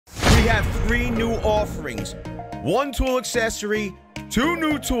we have 3 new offerings. 1 tool accessory, 2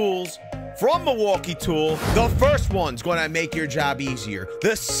 new tools from Milwaukee Tool. The first one's gonna make your job easier.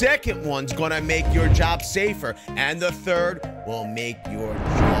 The second one's gonna make your job safer. And the third will make your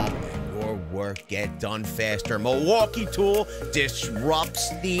job and your work get done faster. Milwaukee Tool disrupts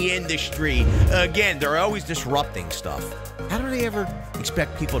the industry. Again, they're always disrupting stuff. How do they ever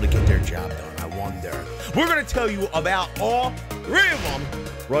expect people to get their job done, I wonder? We're gonna tell you about all 3 of them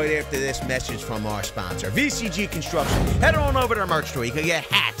right after this message from our sponsor, VCG Construction. Head on over to our merch store. You can get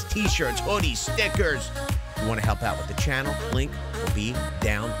hats, t-shirts, hoodies, stickers. If you want to help out with the channel, link will be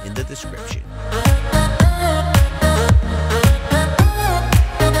down in the description.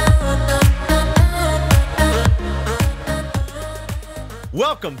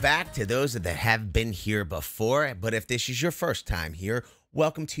 Welcome back to those that have been here before, but if this is your first time here,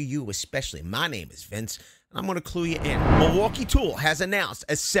 welcome to you especially. My name is Vince. I'm going to clue you in. Milwaukee Tool has announced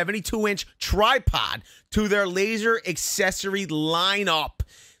a 72-inch tripod to their laser accessory lineup.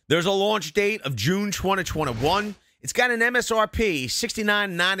 There's a launch date of June 2021. It's got an MSRP,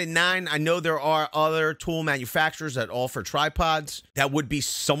 $69.99. I know there are other tool manufacturers that offer tripods that would be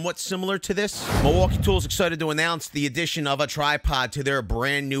somewhat similar to this. Milwaukee Tool is excited to announce the addition of a tripod to their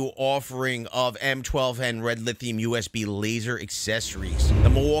brand new offering of M12N red lithium USB laser accessories. The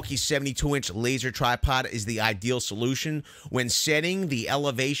Milwaukee 72-inch laser tripod is the ideal solution when setting the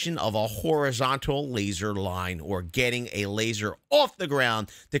elevation of a horizontal laser line or getting a laser off the ground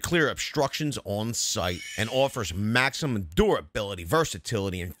to clear obstructions on site, and offers maximum durability,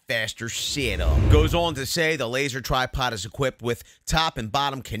 versatility, and faster setup. Goes on to say the laser tripod is equipped with top and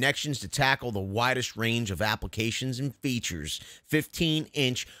bottom connections to tackle the widest range of applications and features.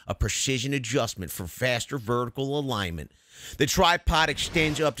 15-inch of precision adjustment for faster vertical alignment. The tripod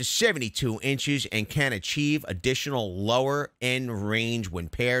extends up to 72 inches and can achieve additional lower end range when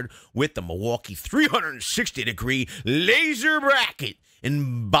paired with the Milwaukee 360-degree laser bracket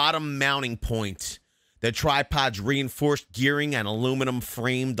and bottom mounting point. The tripod's reinforced gearing and aluminum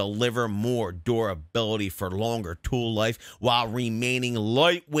frame deliver more durability for longer tool life while remaining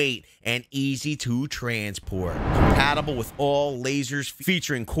lightweight and easy to transport. Compatible with all lasers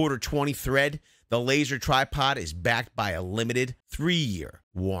featuring quarter 20 thread, the laser tripod is backed by a limited 3-year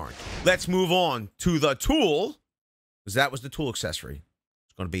warranty. Let's move on to the tool, because that was the tool accessory.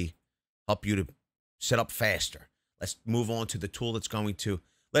 It's going to help you to set up faster. Let's move on to the tool that's going to...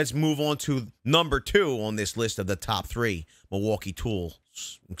 Let's move on to number 2 on this list of the top 3 Milwaukee Tool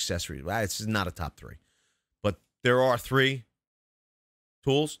accessories. Well, this is not a top 3, but there are 3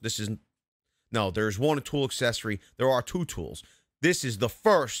 tools. There's 1 tool accessory. There are 2 tools. This is the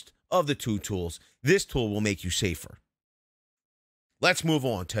first of the 2 tools. This tool will make you safer. Let's move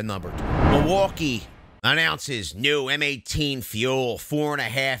on to number 2. Milwaukee announces new M18 Fuel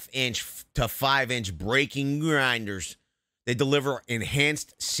 4.5-inch to 5-inch braking grinders. They deliver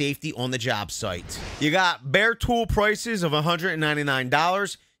enhanced safety on the job site. You got bare tool prices of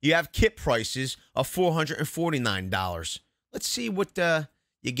 $199. You have kit prices of $449. Let's see what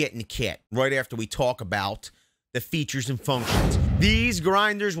you get in the kit right after we talk about the features and functions. These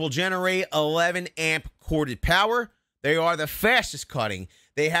grinders will generate 11 amp corded power. They are the fastest cutting.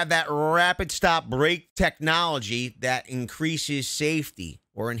 They have that rapid stop brake technology that increases safety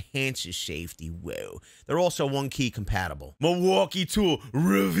or enhances safety. Whoa. They're also 1-key compatible. Milwaukee Tool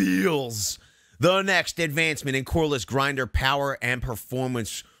reveals the next advancement in cordless grinder power and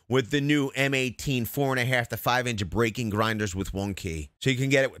performance with the new M18 4.5 to 5-inch braking grinders with 1 key. So you can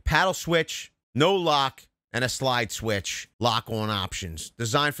get it with paddle switch, no lock, and a slide switch lock-on options.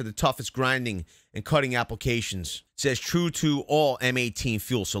 Designed for the toughest grinding and cutting applications. It says true to all M18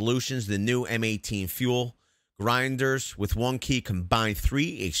 Fuel solutions, the new M18 Fuel grinders with 1 key combine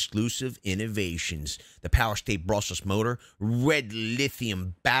 3 exclusive innovations: the Power State brushless motor, red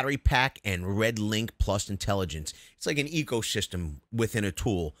lithium battery pack, and Red Link Plus intelligence. It's like an ecosystem within a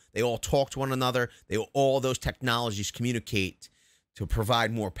tool. They all talk to one another. All those technologies communicate to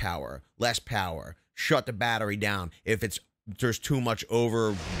provide more power, less power, shut the battery down if there's too much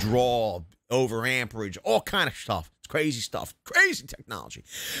overdraw, over amperage, all kind of stuff. Crazy stuff. Crazy technology.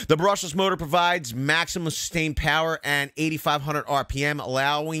 The brushless motor provides maximum sustained power and 8,500 RPM,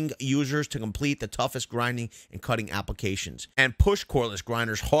 allowing users to complete the toughest grinding and cutting applications and push cordless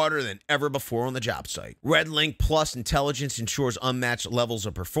grinders harder than ever before on the job site. Red Link Plus intelligence ensures unmatched levels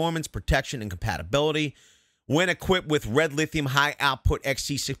of performance, protection, and compatibility when equipped with red lithium high output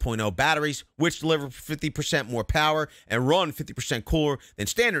XC 6.0 batteries, which deliver 50% more power and run 50% cooler than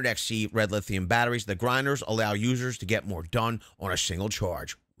standard XC red lithium batteries. The grinders allow users to get more done on a single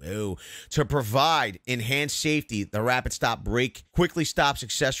charge. Whoa. To provide enhanced safety, the Rapid Stop brake quickly stops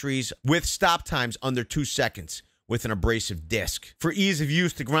accessories with stop times under 2 seconds with an abrasive disc. For ease of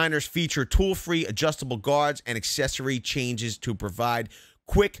use, the grinders feature tool-free adjustable guards and accessory changes to provide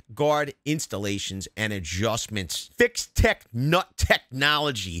quick guard installations and adjustments. Fixed Tech Nut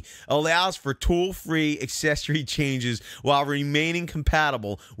technology allows for tool-free accessory changes while remaining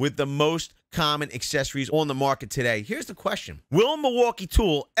compatible with the most common accessories on the market today. Here's the question. Will Milwaukee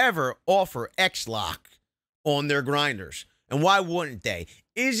Tool ever offer X-Lock on their grinders? And why wouldn't they?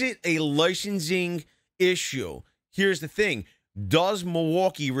 Is it a licensing issue? Here's the thing. Does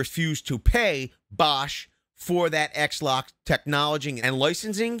Milwaukee refuse to pay Bosch for that X-Lock technology and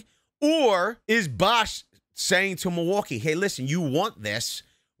licensing? Or is Bosch saying to Milwaukee, hey, listen, you want this.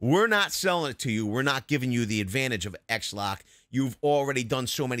 We're not selling it to you. We're not giving you the advantage of X-Lock. You've already done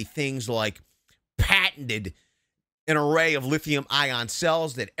so many things like patented an array of lithium-ion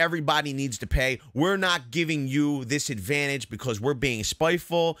cells that everybody needs to pay. We're not giving you this advantage because we're being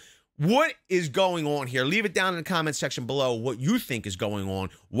spiteful. What is going on here? Leave it down in the comment section below what you think is going on.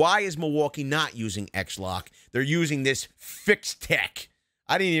 Why is Milwaukee not using X-Lock? They're using this Fixed Tech.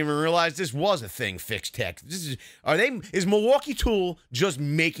 I didn't even realize this was a thing, Fixed Tech. Is Milwaukee Tool just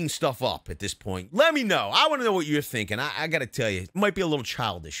making stuff up at this point? Let me know. I want to know what you're thinking. I got to tell you, it might be a little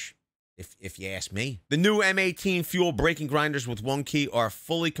childish, if you ask me. The new M18 fuel braking grinders with one key are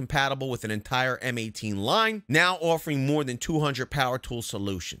fully compatible with an entire M18 line, now offering more than 200 power tool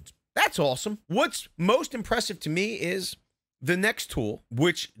solutions. That's awesome. What's most impressive to me is the next tool,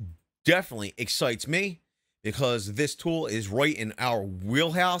 which definitely excites me because this tool is right in our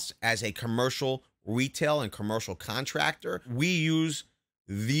wheelhouse as a commercial retail and commercial contractor. We use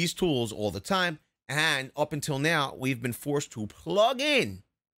these tools all the time, and up until now, we've been forced to plug in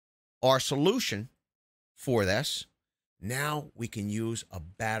our solution for this. Now we can use a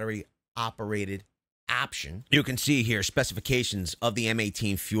battery-operated option. You can see here specifications of the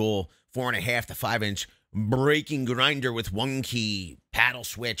M18 Fuel 4.5 to 5-inch braking grinder with one key, paddle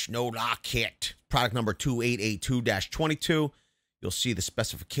switch, no lock kit. Product number 2882-22. You'll see the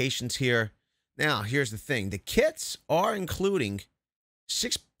specifications here. Now, here's the thing. The kits are including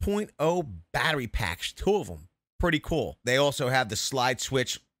 6.0 battery packs, 2 of them. Pretty cool. They also have the slide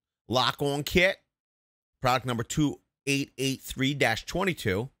switch lock-on kit. Product number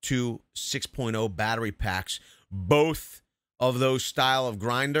 2883-22 to 6.0 battery packs. Both of those style of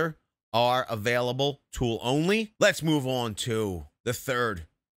grinder are available tool only. Let's move on to the third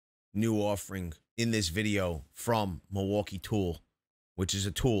new offering in this video from Milwaukee Tool, which is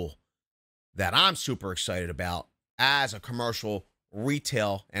a tool that I'm super excited about as a commercial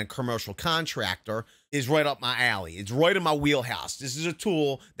retail and commercial contractor. Is right up my alley. It's right in my wheelhouse. This is a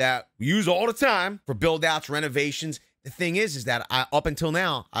tool that we use all the time for build outs, renovations. The thing is that up until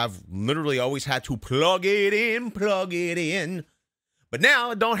now, I've literally always had to plug it in. But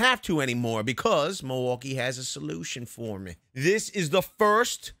now I don't have to anymore because Milwaukee has a solution for me. This is the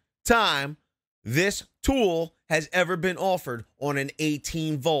first time this tool has ever been offered on an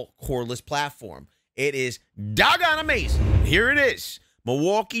 18-volt cordless platform. It is doggone amazing. Here it is.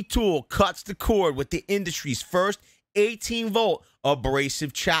 Milwaukee Tool cuts the cord with the industry's first 18-volt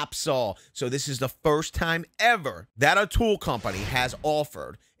abrasive chop saw. So this is the first time ever that a tool company has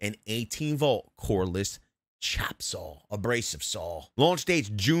offered an 18-volt cordless chop saw, abrasive saw. Launch date's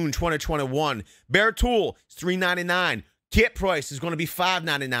June 2021. Bare tool is $399. Kit price is going to be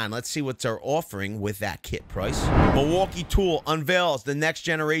 $599. Let's see what they're offering with that kit price. Milwaukee Tool unveils the next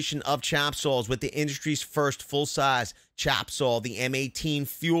generation of chop saws with the industry's first full-size chop saw, the M18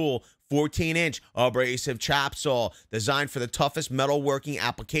 Fuel 14-inch abrasive chop saw. Designed for the toughest metalworking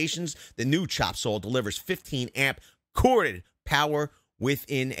applications, the new chop saw delivers 15-amp corded power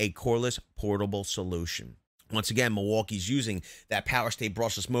within a cordless portable solution. Once again, Milwaukee's using that Power State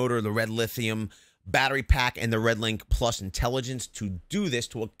brushless motor, the red lithium battery pack, and the RedLink Plus intelligence to do this,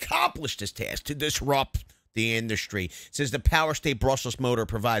 to accomplish this task, to disrupt the industry. It says the Power State brushless motor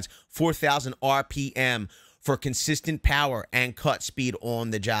provides 4,000 RPM for consistent power and cut speed on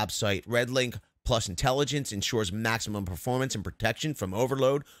the job site. RedLink Plus intelligence ensures maximum performance and protection from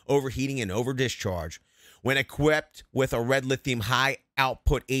overload, overheating, and overdischarge. When equipped with a red lithium high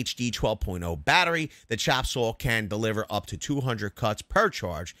output HD 12.0 battery, the chop saw can deliver up to 200 cuts per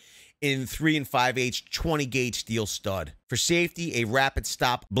charge in 3 5/8 20-gauge steel stud. For safety, a rapid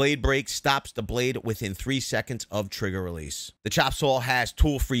stop blade brake stops the blade within 3 seconds of trigger release. The chop saw has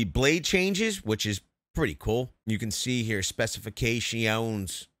tool-free blade changes, which is pretty cool. You can see here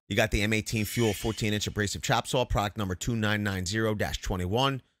specifications. You got the M18 Fuel 14-inch abrasive chop saw, product number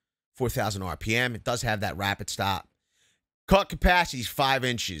 2990-21, 4,000 RPM. It does have that rapid stop Cut capacity is 5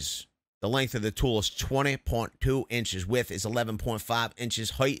 inches. The length of the tool is 20.2 inches. Width is 11.5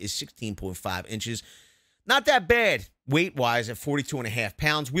 inches. Height is 16.5 inches. Not that bad weight-wise at 42.5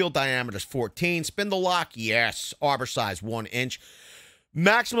 pounds. Wheel diameter is 14. Spindle lock, yes. Arbor size, 1 inch.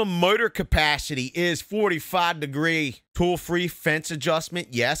 Maximum motor capacity is 45-degree. Tool-free fence adjustment,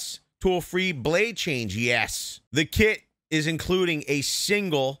 yes. Tool-free blade change, yes. The kit is including a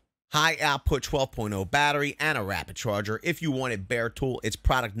single high-output 12.0 battery and a rapid charger. If you want a bare tool, it's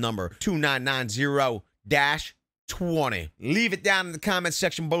product number 2990-20. Leave it down in the comment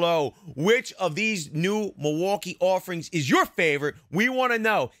section below. Which of these new Milwaukee offerings is your favorite? We want to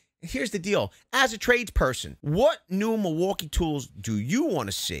know. Here's the deal. As a tradesperson, what new Milwaukee tools do you want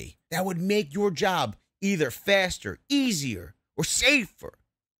to see that would make your job either faster, easier, or safer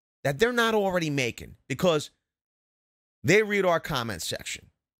that they're not already making? Because they read our comment section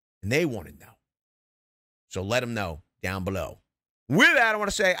and they want to know. So let them know down below. With that, I want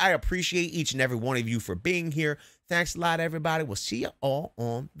to say I appreciate each and every one of you for being here. Thanks a lot, everybody. We'll see you all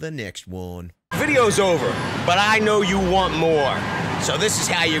on the next one. Video's over, but I know you want more. So this is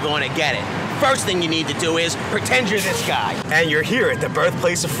how you're going to get it. First thing you need to do is pretend you're this guy. And you're here at the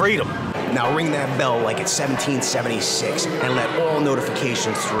birthplace of freedom. Now ring that bell like it's 1776 and let all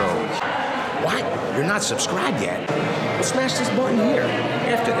notifications through. What? You're not subscribed yet? Well, smash this button here.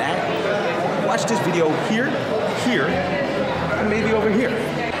 After that, watch this video here, and maybe over here.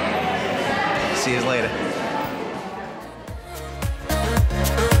 See you later.